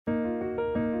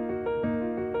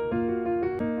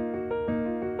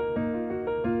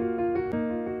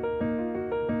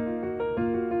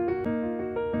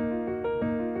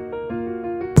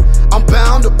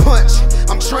bound to punch,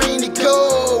 I'm trained to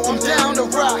go, I'm down to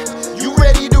rock, you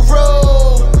ready to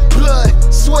roll?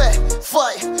 Blood, sweat,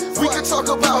 fight, we can talk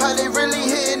about how they really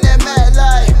hitting that mad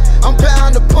light. I'm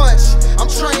bound to punch, I'm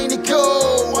trained to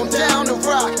go, I'm down to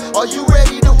rock, are you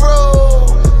ready to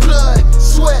roll? Blood,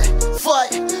 sweat,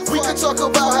 fight, we can talk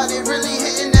about how they really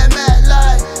hitting that mad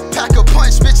light. Pack a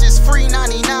punch, bitches, free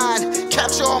 99.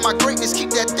 Capture all my greatness, keep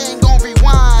that thing on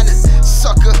rewind.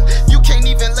 Sucker, you can't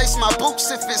even lace my boots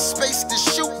if it's space to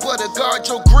shoot. But guard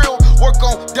your grill, work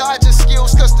on dodging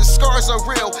skills, cause the scars are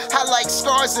real. I like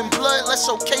scars and blood, let's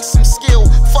showcase some skill.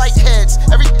 Fight heads,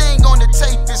 everything on the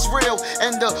tape is real.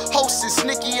 And the host is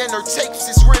Nikki and her tapes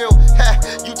is real. Ha,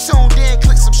 you tuned in,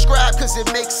 click subscribe cause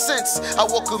it makes sense. I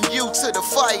welcome you to the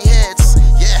fight heads.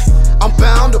 Yeah, I'm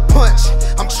bound to punch,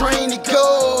 I'm trained to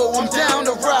go, I'm down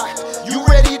to rock, you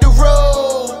ready to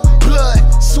roll? Blood,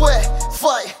 sweat,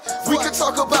 fight, we can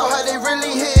talk about how they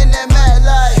really hitting that mad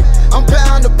light. I'm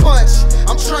bound to punch,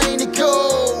 I'm trained to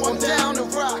go, I'm down to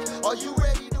rock, are you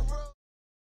ready to roll?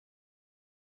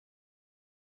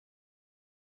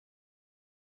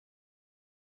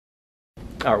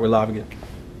 All right, we're live again.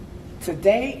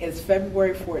 Today is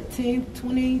February 14th,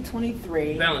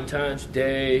 2023. Valentine's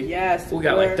Day. Yes. We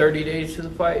got like 30 days to the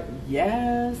fight.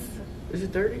 Yes. Is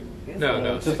it 30? Yes,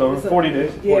 No. Just over 40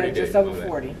 days. Yeah, 40 just days. over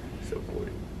 40. So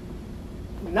 40.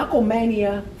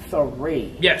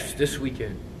 Knucklemania3. Yes, this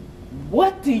weekend.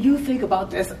 What do you think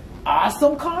about this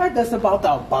awesome card that's about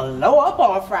to blow up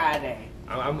on Friday?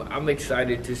 I'm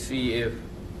excited to see if,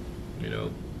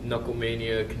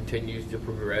 Knucklemania continues to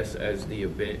progress as the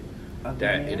event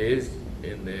that it is,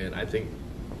 and then I think,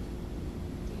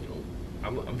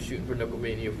 I'm shooting for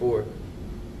Knucklemania 4.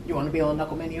 You want to be on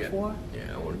Knucklemania 4?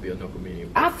 Yeah, I want to be on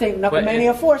Knucklemania 4. I think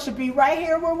Knucklemania 4 should be right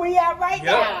here where we at right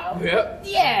now. Yep.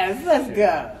 Yes, let's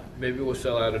go. Maybe we'll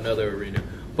sell out another arena.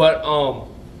 But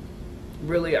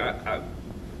really, I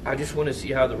just want to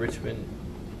see how the Richman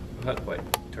Hunt fight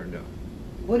turned out.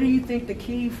 What do you think the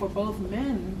key for both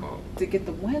men to get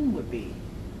the win would be?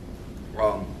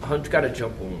 Hunt's got to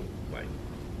jump on him.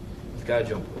 He's got to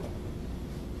jump on him.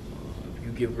 If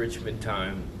you give Richman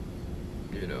time,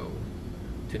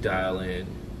 to dial in.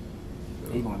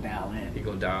 He's going to dial in. He's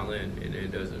going to dial in, and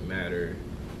it doesn't matter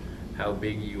how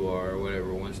big you are or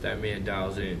whatever. Once that man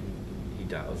dials in, he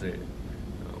dials in.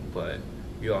 But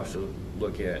you also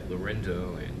look at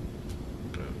Lorenzo, and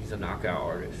he's a knockout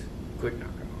artist, quick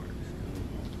knockout artist.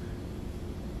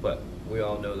 But we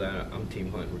all know that I'm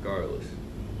Team Hunt regardless.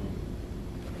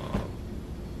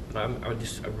 I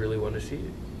really want to see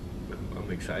it. I'm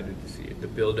excited to see it. The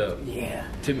build up,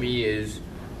 to me is,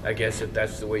 I guess if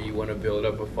that's the way you want to build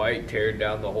up a fight, tear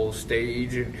down the whole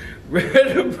stage and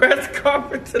the press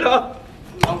conference and all.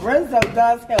 Lorenzo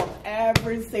does help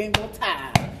every single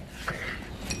time.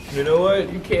 You know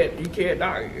what? You can't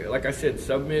knock. Like I said,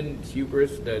 some men's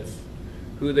hubris, that's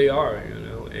who they are,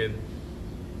 and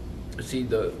see,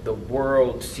 the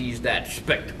world sees that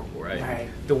spectacle, right?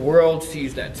 The world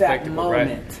sees that spectacle,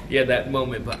 right? Yeah, that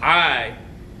moment. But I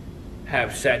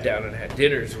have sat down and had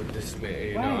dinners with this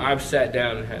man. I've sat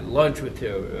down and had lunch with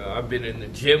him. I've been in the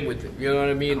gym with him. You know what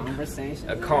I mean?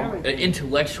 Conversations,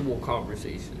 intellectual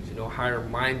conversations.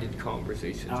 Higher-minded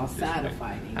conversations outside of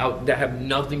fighting, that have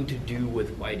nothing to do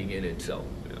with fighting in itself.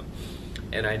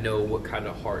 And I know what kind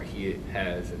of heart he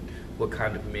has and what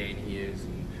kind of man he is.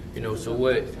 And, so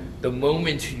what the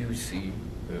moments you see,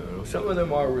 some of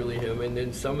them are really him, and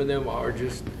then some of them are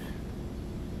just.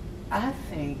 I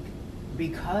think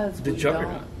because the we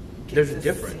juggernaut. Don't get There's to a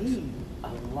difference. See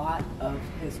a lot of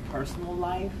his personal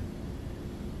life.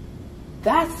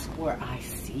 That's where I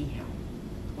see him.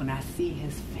 When I see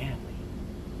his family,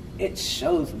 it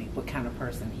shows me what kind of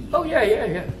person he is. Oh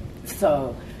yeah.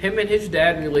 So him and his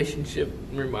dad relationship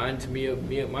reminds me of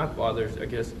me and my father's. I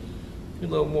guess a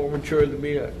little more mature than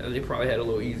me. They probably had a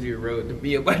little easier road than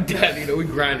me and my dad. We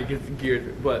grind against the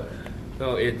gears, but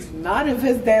no, it's not if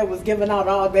his dad was giving out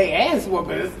all day ass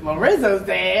whoopings. Lorenzo's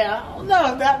dad, I don't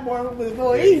know if that one was a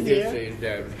little easier. He did say his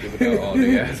dad was giving out all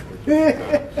day ass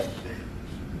whoopings.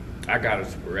 I got it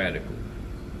sporadically.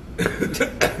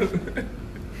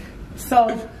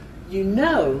 So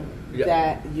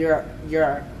that your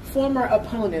former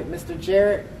opponent, Mr.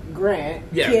 Jared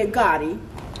Grant, Kid Gotti,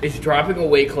 is dropping a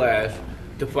weight class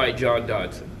to fight John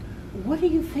Dodson. What do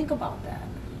you think about that?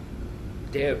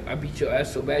 Damn, I beat your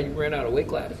ass so bad you ran out of weight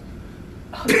class.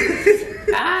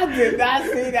 I did not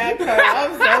see that coming.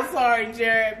 I'm so sorry,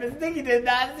 Jared. Miss Nikki did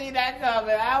not see that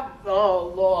coming.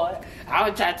 Oh, Lord. I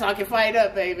was trying to talk your fight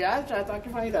up, baby. I was trying to talk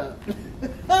your fight up.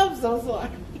 I'm so sorry.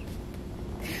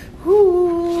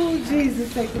 Ooh,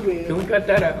 Jesus, take the wheel. Can we cut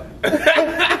that out?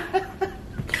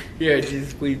 Yeah,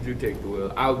 Jesus, please do take the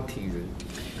wheel. I'm teasing.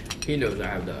 He knows I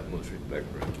have the utmost respect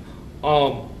for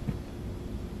him.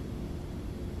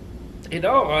 In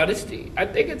all honesty, I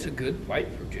think it's a good fight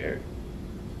for Jared.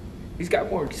 He's got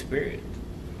more experience.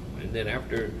 And then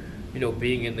after,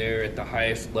 being in there at the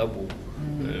highest level,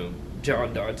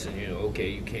 John Dodson,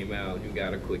 okay, you came out, you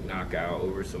got a quick knockout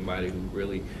over somebody who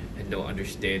really had no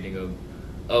understanding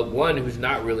of one who's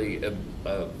not really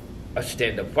a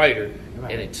stand-up fighter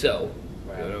in itself,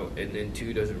 and then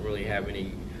two, doesn't really have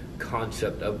any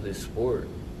concept of this sport.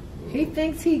 He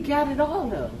thinks he got it all,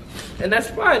 though. And that's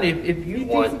fine. If you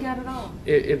want, thinks he got it all.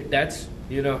 If that's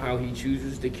how he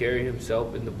chooses to carry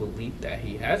himself and the belief that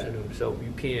he has in himself,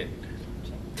 you can't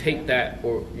take that,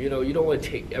 or you don't want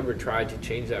to ever try to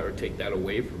change that or take that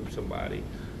away from somebody.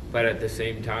 But at the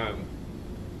same time,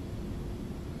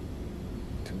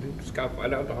 you just got to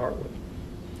find out the hard way.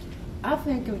 I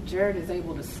think if Jared is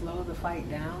able to slow the fight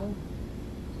down,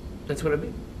 that's what I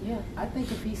mean. Yeah, I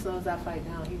think if he slows that fight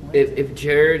down, he wins. If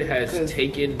Jared has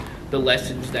taken the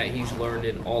lessons that he's learned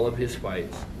in all of his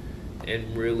fights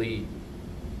and really,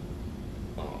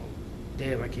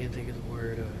 I can't think of the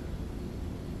word.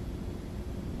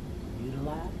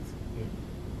 Utilize?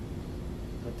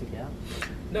 Put together?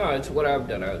 No, it's what I've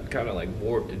done. I kind of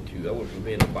morphed into. I went from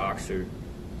being a boxer,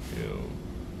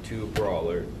 to a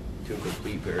brawler, to a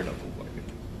complete bare knuckle fighter.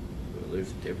 So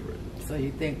there's a difference. So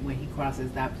you think when he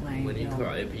crosses that plane,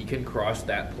 if he can cross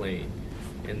that plane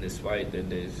in this fight,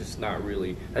 then it's just not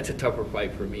really. That's a tougher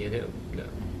fight for me and him. No,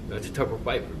 that's a tougher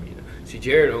fight for me. See,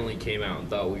 Jared only came out and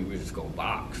thought we were just gonna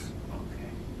box. Okay.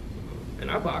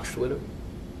 And I boxed with him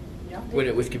when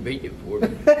it was convenient for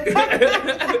me.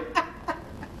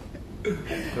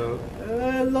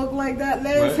 It looked like that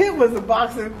last hit was a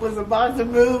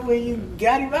boxing move when you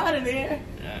got him out of there.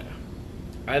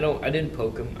 I didn't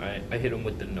poke him. I hit him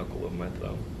with the knuckle of my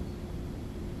thumb,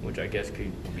 which I guess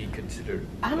could be considered.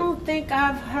 I don't think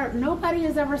I've heard. Nobody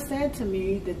has ever said to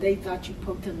me that they thought you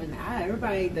poked him in the eye.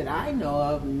 Everybody that I know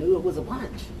of knew it was a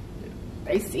punch. Yeah.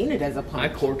 They seen it as a punch. I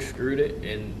corkscrewed it,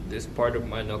 and this part of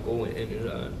my knuckle went in his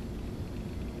eye.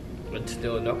 It's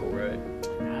still a knuckle, right?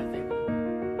 I think.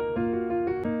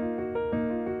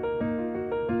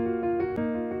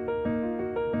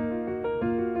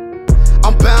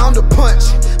 I'm bound to punch,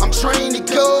 I'm trained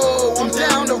to go, I'm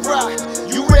down to rock,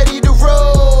 you ready to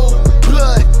roll?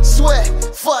 Blood, sweat,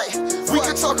 fight, we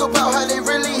can talk about how they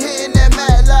really hitting that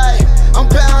mad light. I'm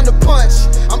bound to punch,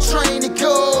 I'm trained to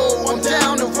go, I'm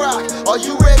down to rock, are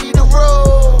you ready to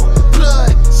roll?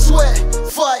 Blood, sweat,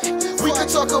 fight, we can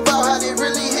talk about how they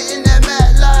really hitting that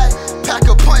mad light. Pack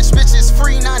a punch, bitches,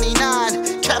 free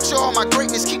 99, capture all my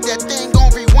greatness, keep that thing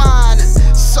on rewind.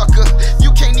 Sucker,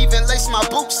 you can't even lace my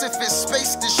boots if it's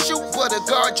space to shoot, but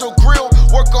guard your grill.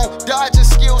 Work on dodging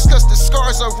skills, cause the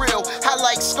scars are real. I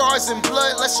like scars and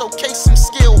blood, let's showcase some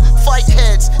skill. Fight